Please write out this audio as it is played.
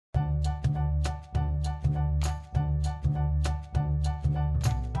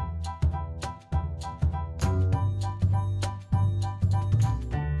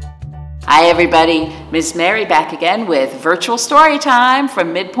Hi everybody, Miss Mary back again with virtual story time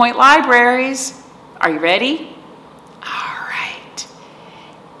from Midpoint Libraries. Are you ready? All right.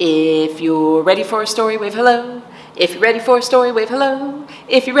 If you're ready for a story, wave hello. If you're ready for a story, wave hello.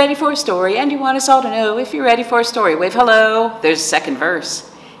 If you're ready for a story and you want us all to know, if you're ready for a story, wave hello. There's a second verse.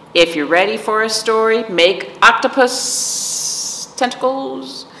 If you're ready for a story, make octopus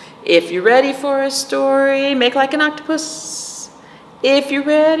tentacles. If you're ready for a story, make like an octopus. If you're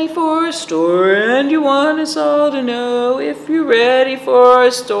ready for a story and you want us all to know, if you're ready for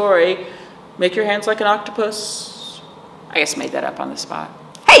a story, make your hands like an octopus. I just made that up on the spot.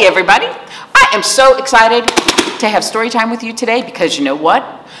 Hey everybody, I am so excited to have story time with you today because you know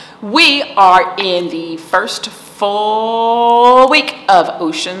what? We are in the first full week of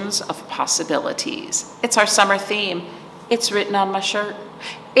Oceans of Possibilities. It's our summer theme. It's written on my shirt.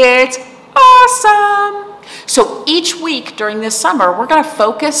 It's awesome. So each week during this summer, we're going to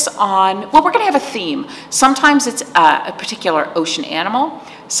focus on, well, we're going to have a theme. Sometimes it's a particular ocean animal.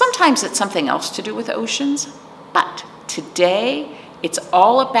 Sometimes it's something else to do with oceans. But today, it's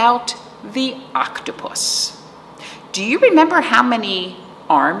all about the octopus. Do you remember how many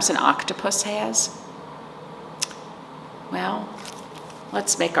arms an octopus has? Well,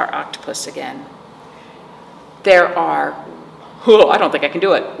 let's make our octopus again. There are, I don't think I can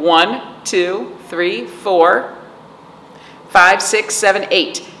do it. 1, 2, 3, 4, 5, 6, 7,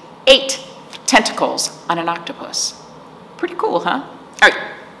 8. 8 tentacles on an octopus. Pretty cool, huh? All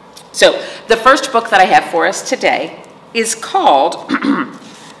right. So the first book that I have for us today is called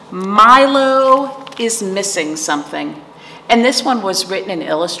Milo is Missing Something. And this one was written and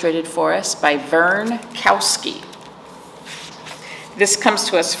illustrated for us by Vern Kousky. This comes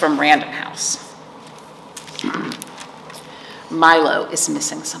to us from Random House. Milo is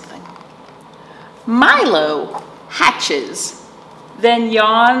missing something. Milo hatches, then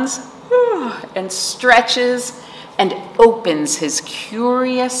yawns and stretches and opens his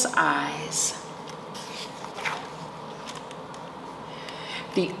curious eyes.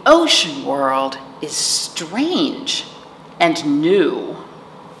 The ocean world is strange and new.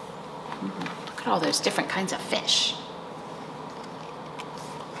 Look at all those different kinds of fish.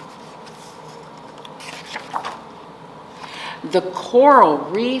 The coral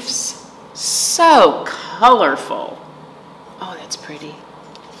reefs, so colorful. Oh, that's pretty.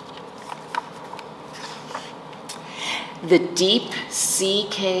 The deep sea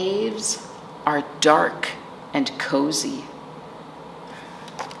caves are dark and cozy.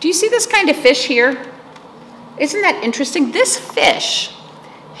 Do you see this kind of fish here? Isn't that interesting? This fish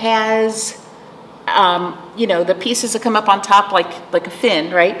has, you know, the pieces that come up on top like a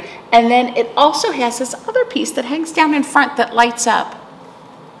fin, right? And then it also has this other piece that hangs down in front that lights up.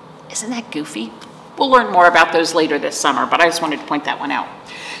 Isn't that goofy? We'll learn more about those later this summer, but I just wanted to point that one out.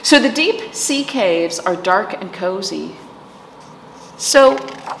 So the deep sea caves are dark and cozy. So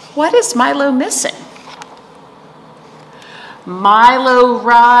what is Milo missing? Milo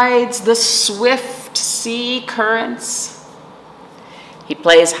rides the swift sea currents. He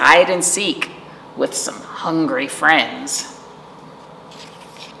plays hide and seek with some hungry friends.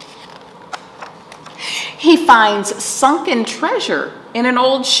 He finds sunken treasure in an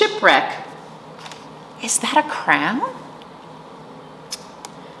old shipwreck. Is that a crown?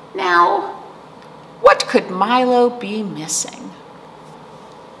 Now, what could Milo be missing?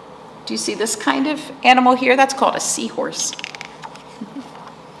 Do you see this kind of animal here? That's called a seahorse.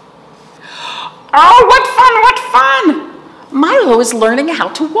 Oh, what fun, what fun! Milo is learning how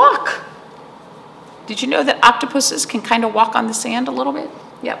to walk. Did you know that octopuses can kind of walk on the sand a little bit?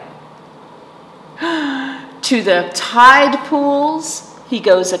 Yep. To the tide pools, he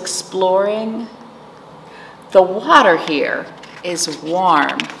goes exploring. The water here is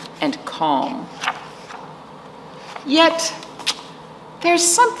warm and calm. Yet, there's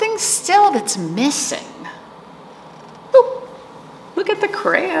something still that's missing. Ooh, look at the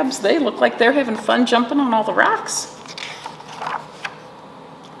crabs. They look like they're having fun jumping on all the rocks.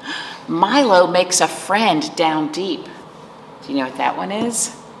 Milo makes a friend down deep. Do you know what that one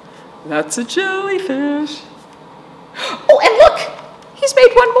is? That's a jellyfish. Oh, and look, he's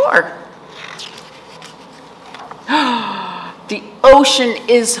made one more. The ocean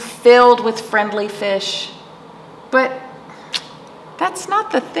is filled with friendly fish, but that's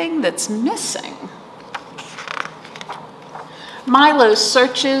not the thing that's missing. Milo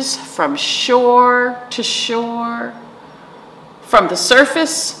searches from shore to shore, from the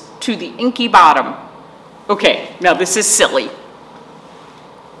surface to the inky bottom. Okay, now this is silly.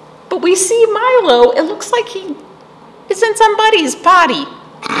 But we see Milo, it looks like he is in somebody's body.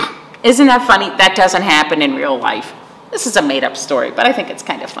 Isn't that funny? That doesn't happen in real life. This is a made-up story, but I think it's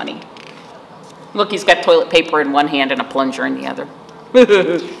kind of funny. Look, he's got toilet paper in one hand and a plunger in the other.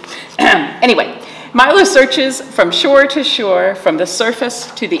 Anyway, Milo searches from shore to shore, from the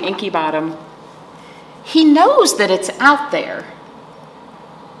surface to the inky bottom. He knows that it's out there,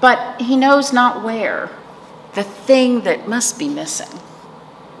 but he knows not where, the thing that must be missing.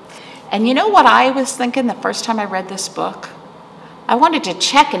 And you know what I was thinking the first time I read this book? I wanted to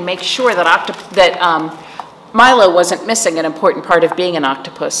check and make sure that Milo wasn't missing an important part of being an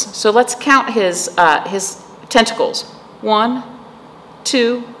octopus. So let's count his tentacles. 1,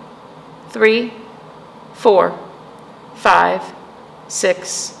 2, 3, 4, 5,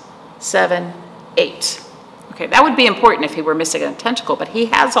 6, 7, 8. Okay, that would be important if he were missing a tentacle, but he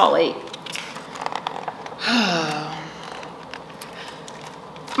has all 8.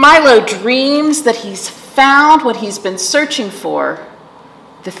 Milo dreams that he's found what he's been searching for,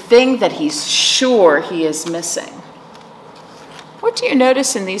 the thing that he's sure he is missing. What do you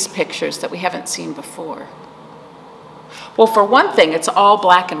notice in these pictures that we haven't seen before? Well, for one thing, it's all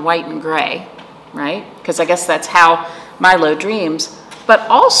black and white and gray, right? Because I guess that's how Milo dreams. But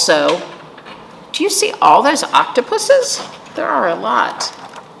also, do you see all those octopuses? There are a lot.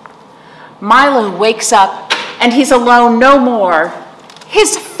 Milo wakes up and he's alone no more.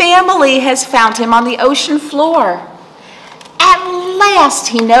 His family has found him on the ocean floor. At last,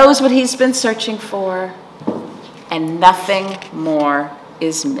 he knows what he's been searching for, and nothing more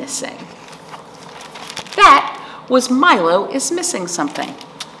is missing. That was Milo is missing something.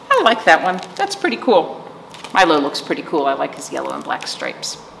 I like that one. That's pretty cool. Milo looks pretty cool. I like his yellow and black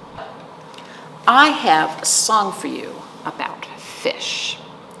stripes. I have a song for you about fish.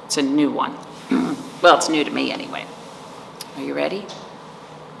 It's a new one. Well, it's new to me anyway. Are you ready?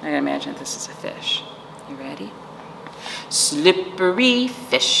 I imagine this is a fish. You ready? Slippery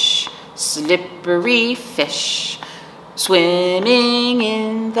fish, swimming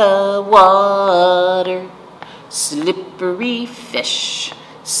in the water. Slippery fish,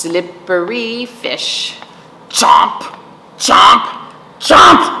 chomp, chomp,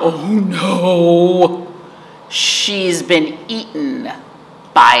 chomp. Oh no! She's been eaten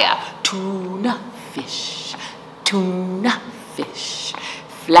by a tuna fish,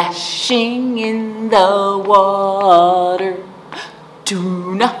 flashing in the water.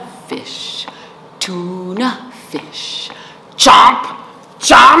 Tuna fish, chomp,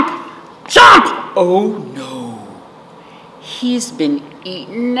 chomp, chomp. Oh no, he's been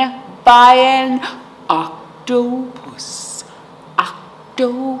eaten by an octopus,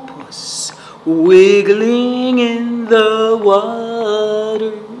 wiggling in the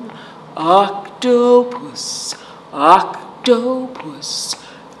water. Octopus,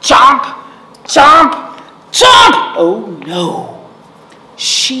 chomp, chomp, chomp. Oh no,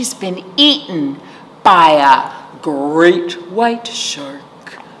 she's been eaten by a great white shark,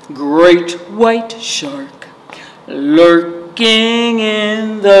 lurking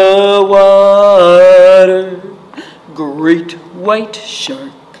in the water. Great white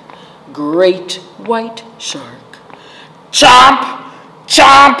shark, chomp,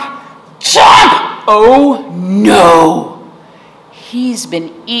 chomp, chomp. Oh no, he's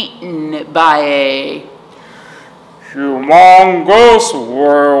been eaten by a humongous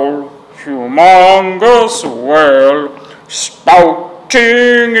whale,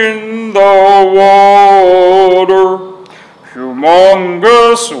 spouting in the water.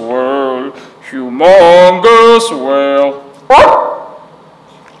 Humongous whale.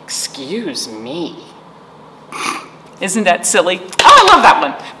 Excuse me. Isn't that silly? Oh, I love that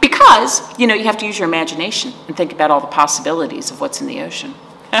one. Because, you know, you have to use your imagination and think about all the possibilities of what's in the ocean.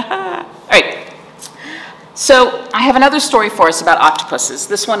 All right. So I have another story for us about octopuses.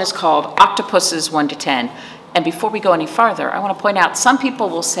 This one is called Octopuses 1 to 10. And before we go any farther, I want to point out some people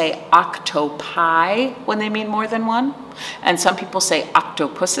will say octopi when they mean more than one. And some people say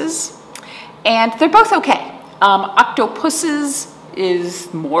octopuses. And they're both okay. Octopuses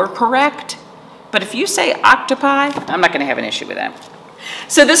is more correct. But if you say octopi, I'm not going to have an issue with that.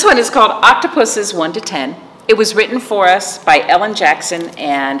 So this one is called Octopuses 1 to 10. It was written for us by Ellen Jackson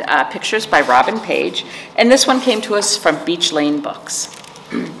and pictures by Robin Page. And this one came to us from Beach Lane Books.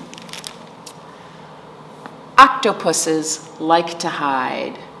 Octopuses like to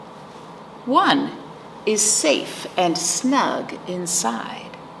hide. One is safe and snug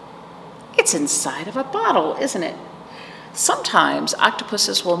inside. It's inside of a bottle, isn't it? Sometimes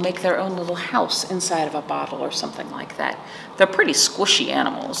octopuses will make their own little house inside of a bottle or something like that. They're pretty squishy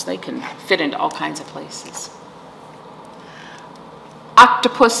animals. They can fit into all kinds of places.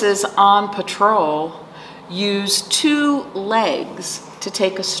 Octopuses on patrol use 2 legs to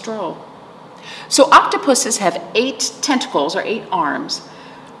take a stroll. So octopuses have 8 tentacles or 8 arms,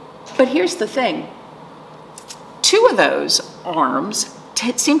 But here's the thing. 2 of those arms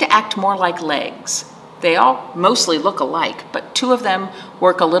seem to act more like legs. They all mostly look alike, but 2 of them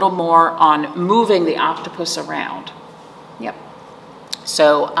work a little more on moving the octopus around. Yep.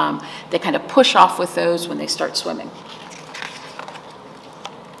 So they kind of push off with those when they start swimming.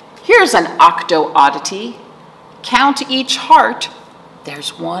 Here's an octo oddity. Count each heart.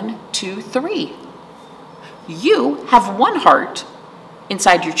 There's 1, 2, 3. You have 1 heart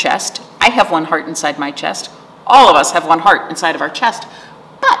inside your chest. I have 1 heart inside my chest. All of us have 1 heart inside of our chest.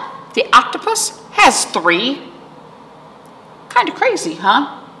 But the octopus has 3. Kind of crazy,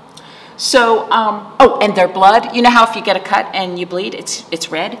 huh? So, oh, and their blood, you know how if you get a cut and you bleed,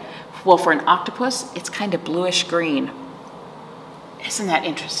 it's red? Well, for an octopus, it's kind of bluish green. Isn't that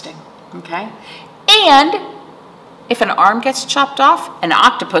interesting? Okay. And if an arm gets chopped off, an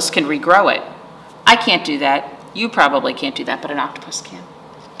octopus can regrow it. I can't do that. You probably can't do that, but an octopus can.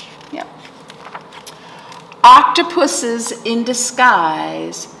 Yep. Octopuses in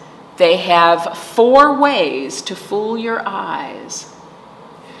disguise. They have 4 ways to fool your eyes.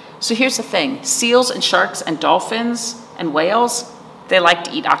 So here's the thing. Seals and sharks and dolphins and whales, they like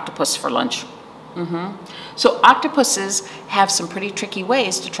to eat octopus for lunch. So octopuses have some pretty tricky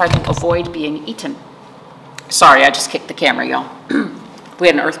ways to try to avoid being eaten. Sorry, I just kicked the camera, y'all. We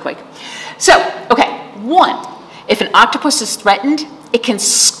had an earthquake. So, okay, 1, if an octopus is threatened, it can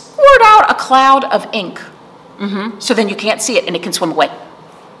squirt out a cloud of ink. So then you can't see it and it can swim away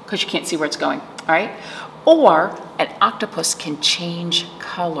because you can't see where it's going, all right? Or an octopus can change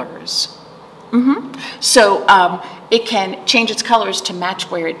colors. So it can change its colors to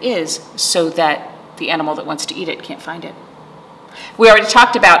match where it is so that the animal that wants to eat it can't find it. We already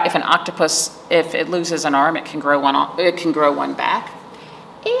talked about if an octopus, if it loses an arm, it can grow one back.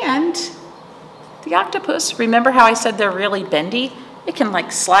 And the octopus, remember how I said they're really bendy? It can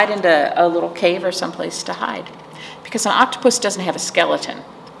like slide into a little cave or someplace to hide. Because an octopus doesn't have a skeleton.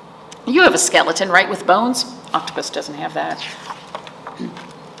 You have a skeleton, right, with bones? Octopus doesn't have that.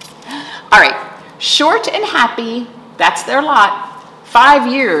 All right, short and happy, that's their lot.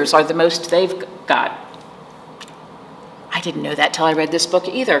 5 years are the most they've got. I didn't know that till I read this book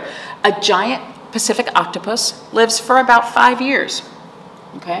either. A giant Pacific octopus lives for about 5 years.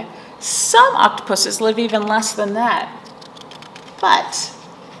 Okay? Some octopuses live even less than that. But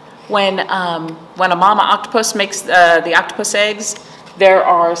when a mama octopus makes the octopus eggs, there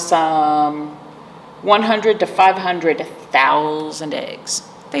are some 100 to 500,000 eggs.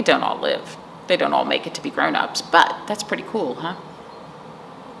 They don't all live. They don't all make it to be grown-ups, but that's pretty cool, huh?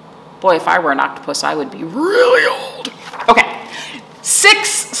 Boy, if I were an octopus, I would be really old. Okay, 6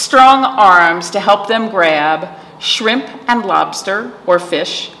 strong arms to help them grab shrimp and lobster, or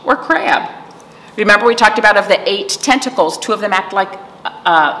fish, or crab. Remember we talked about of the 8 tentacles, 2 of them act like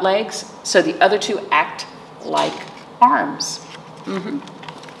legs, so the other 2 act like arms.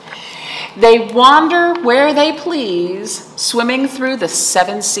 They wander where they please, swimming through the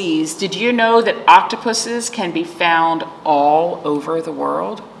 7 seas. Did you know that octopuses can be found all over the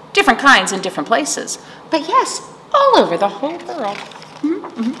world? Different kinds in different places, but yes, all over the whole world.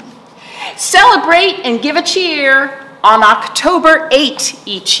 Celebrate and give a cheer on October 8th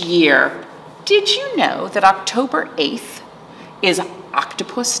each year. Did you know that October 8th is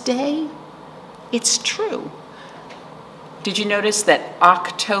Octopus Day? It's true. Did you notice that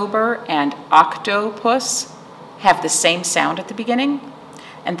October and octopus have the same sound at the beginning?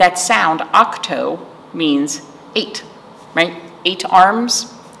 And that sound, octo, means 8, right? 8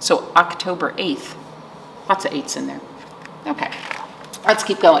 arms, so October 8th. Lots of 8s in there. Okay, let's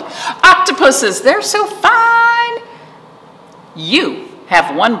keep going. Octopuses, they're so fine. You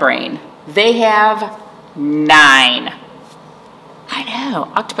have 1 brain. They have 9. I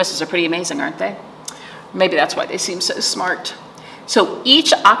know, octopuses are pretty amazing, aren't they? Maybe that's why they seem so smart. So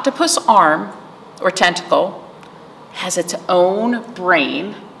each octopus arm or tentacle has its own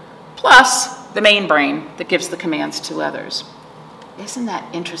brain, plus the main brain that gives the commands to others. Isn't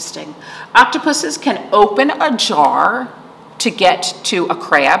that interesting? Octopuses can open a jar to get to a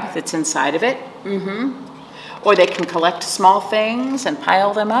crab that's inside of it. Or they can collect small things and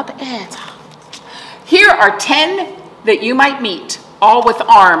pile them up. Here are 10 that you might meet, all with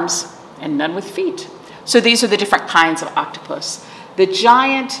arms and none with feet. So these are the different kinds of octopus. The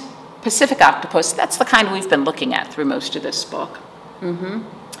giant Pacific octopus, that's the kind we've been looking at through most of this book.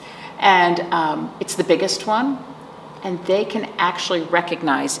 And it's the biggest one, and they can actually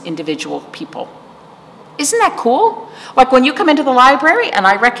recognize individual people. Isn't that cool? Like when you come into the library and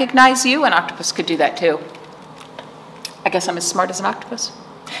I recognize you, an octopus could do that too. I guess I'm as smart as an octopus.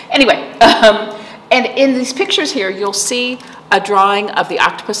 Anyway, And in these pictures here, you'll see a drawing of the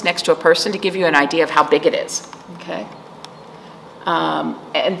octopus next to a person to give you an idea of how big it is, okay?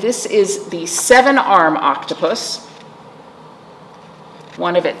 And this is the 7-arm octopus.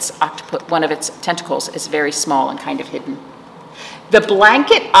 One of its tentacles is very small and kind of hidden. The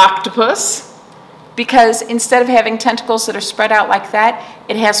blanket octopus, because instead of having tentacles that are spread out like that,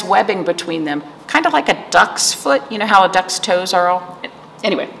 it has webbing between them, kind of like a duck's foot. You know how a duck's toes are all,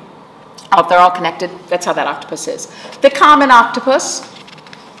 anyway, they're all connected. That's how that octopus is. The common octopus,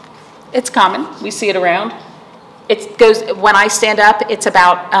 it's common. We see it around. It goes, when I stand up, it's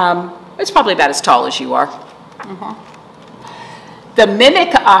about, it's probably about as tall as you are. The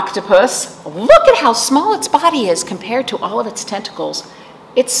mimic octopus, look at how small its body is compared to all of its tentacles.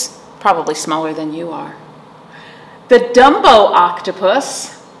 It's probably smaller than you are. The Dumbo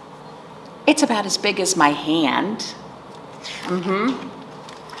octopus, it's about as big as my hand.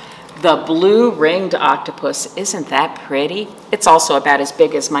 The blue ringed octopus, isn't that pretty? It's also about as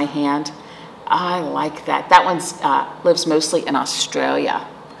big as my hand. I like that. That one lives mostly in Australia.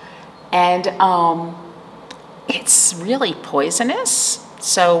 And it's really poisonous,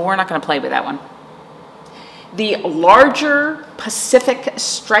 so we're not going to play with that one. The larger Pacific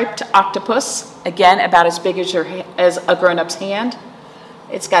striped octopus, again, about as big as a grown-up's hand.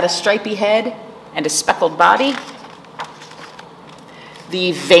 It's got a stripy head and a speckled body.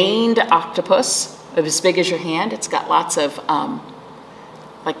 The veined octopus, as big as your hand. It's got lots of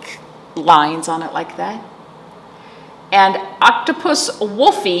like lines on it like that. And Octopus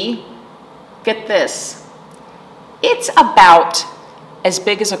wolfie, get this, it's about as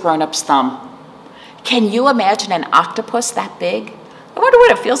big as a grown-up's thumb. Can you imagine an octopus that big? I wonder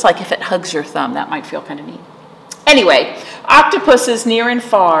what it feels like if it hugs your thumb. That might feel kind of neat. Anyway, octopuses near and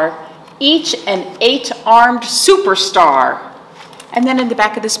far, each an 8-armed superstar. And then in the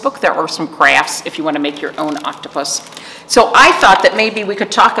back of this book, there are some crafts if you want to make your own octopus. So I thought that maybe we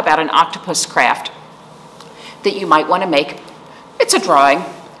could talk about an octopus craft that you might want to make. It's a drawing.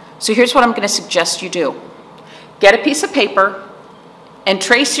 So here's what I'm going to suggest you do. Get a piece of paper and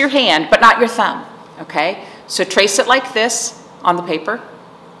trace your hand, but not your thumb, okay? So trace it like this on the paper,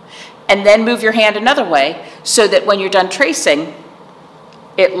 and then move your hand another way so that when you're done tracing,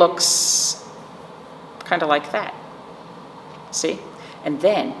 it looks kind of like that. See? And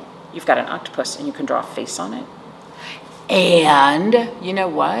then you've got an octopus and you can draw a face on it. And you know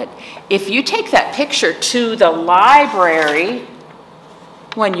what? If you take that picture to the library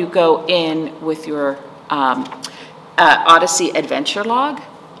when you go in with your Odyssey adventure log,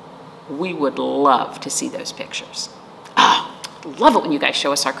 we would love to see those pictures. Oh, love it when you guys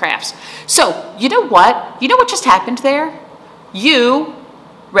show us our crafts. So you know what? You know what just happened there? You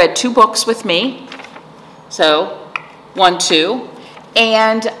read 2 books with me. So 1, 2.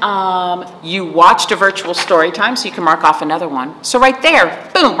 And you watched a virtual story time, so you can mark off another one. So right there,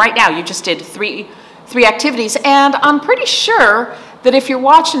 boom, right now, you just did three activities. And I'm pretty sure that if you're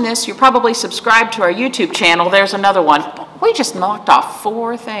watching this, you're probably subscribed to our YouTube channel. There's another one. We just knocked off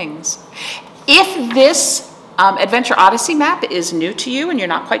 4 things. If this Adventure Odyssey map is new to you and you're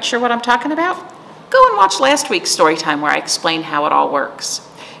not quite sure what I'm talking about, go and watch last week's story time where I explain how it all works.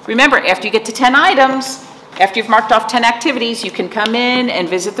 Remember, after you get to 10 items, after you've marked off 10 activities, you can come in and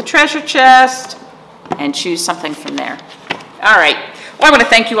visit the treasure chest and choose something from there. All right. Well, I want to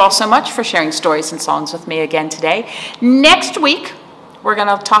thank you all so much for sharing stories and songs with me again today. Next week, we're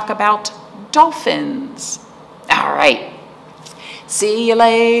going to talk about dolphins. All right. See you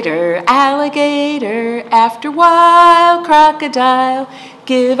later, alligator. After a while, crocodile.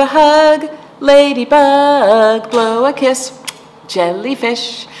 Give a hug, ladybug. Blow a kiss,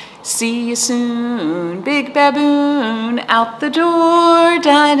 jellyfish. See you soon, big baboon. Out the door,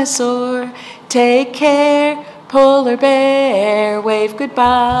 dinosaur. Take care, polar bear. Wave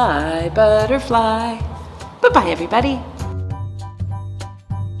goodbye, butterfly. Bye-bye, everybody.